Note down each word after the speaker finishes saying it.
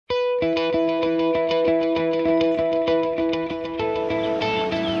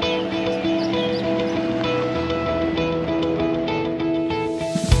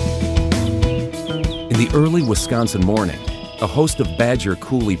early Wisconsin morning, a host of Badger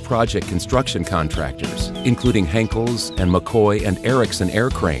Coulee project construction contractors, including Henkel's and McCoy and Erickson Air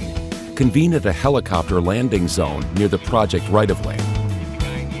Crane, convene at a helicopter landing zone near the project right-of-way.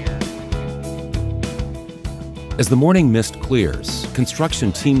 As the morning mist clears,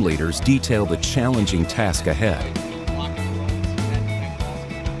 construction team leaders detail the challenging task ahead.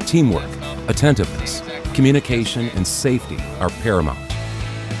 Teamwork, attentiveness, communication, and safety are paramount.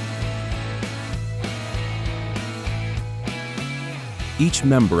 Each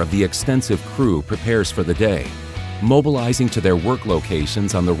member of the extensive crew prepares for the day, mobilizing to their work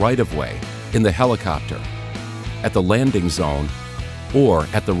locations on the right-of-way, in the helicopter, at the landing zone, or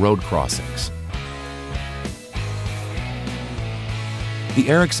at the road crossings. The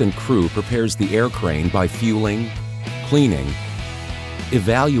Erickson crew prepares the air crane by fueling, cleaning,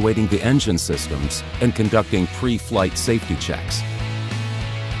 evaluating the engine systems, and conducting pre-flight safety checks.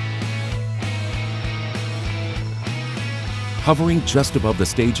 Hovering just above the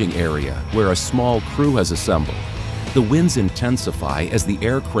staging area where a small crew has assembled, the winds intensify as the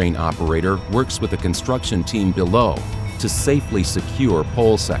air crane operator works with the construction team below to safely secure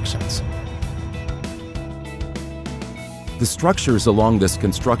pole sections. The structures along this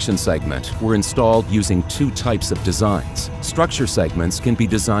construction segment were installed using two types of designs. Structure segments can be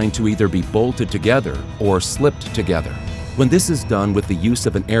designed to either be bolted together or slipped together. When this is done with the use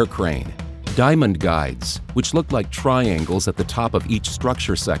of an air crane, diamond guides, which look like triangles at the top of each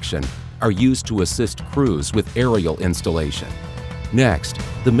structure section, are used to assist crews with aerial installation. Next,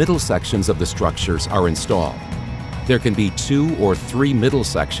 the middle sections of the structures are installed. There can be 2 or 3 middle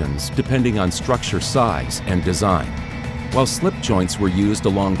sections depending on structure size and design. While slip joints were used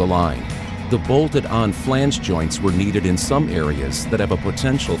along the line, the bolted-on flange joints were needed in some areas that have a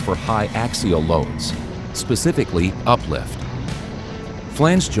potential for high axial loads, specifically uplift.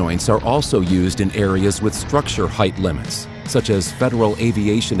 Flange joints are also used in areas with structure height limits, such as Federal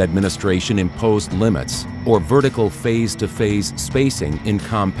Aviation Administration imposed limits or vertical phase-to-phase spacing in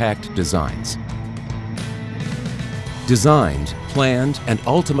compact designs. Designed, planned, and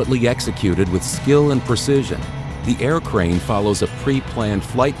ultimately executed with skill and precision, the air crane follows a pre-planned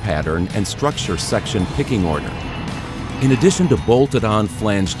flight pattern and structure section picking order. In addition to bolted-on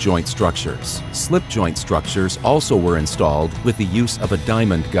flange joint structures, slip joint structures also were installed with the use of a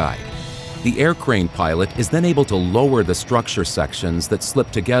diamond guide. The air crane pilot is then able to lower the structure sections that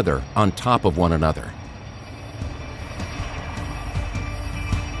slip together on top of one another.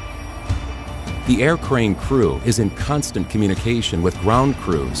 The air crane crew is in constant communication with ground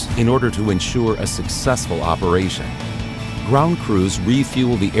crews in order to ensure a successful operation. Ground crews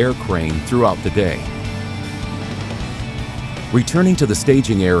refuel the air crane throughout the day. Returning to the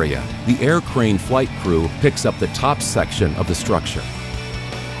staging area, the air crane flight crew picks up the top section of the structure.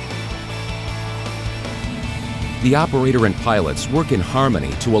 The operator and pilots work in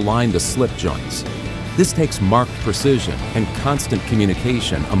harmony to align the slip joints. This takes marked precision and constant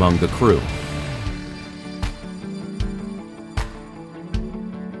communication among the crew.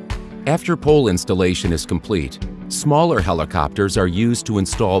 After pole installation is complete, smaller helicopters are used to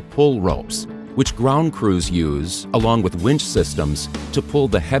install pull ropes, which ground crews use, along with winch systems, to pull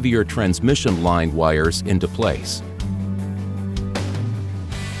the heavier transmission line wires into place.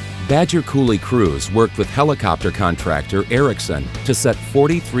 Badger Coulee crews worked with helicopter contractor Erickson to set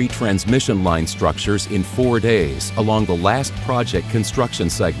 43 transmission line structures in 4 days along the last project construction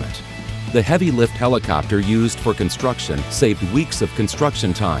segment. The heavy lift helicopter used for construction saved weeks of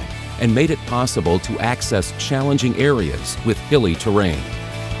construction time and made it possible to access challenging areas with hilly terrain.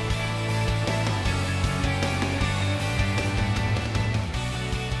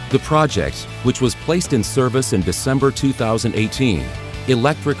 The project, which was placed in service in December 2018,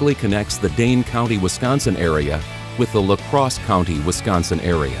 electrically connects the Dane County, Wisconsin area with the La Crosse County, Wisconsin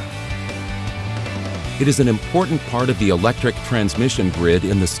area. It is an important part of the electric transmission grid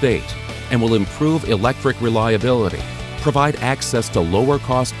in the state and will improve electric reliability, provide access to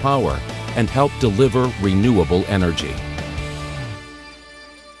lower-cost power, and help deliver renewable energy.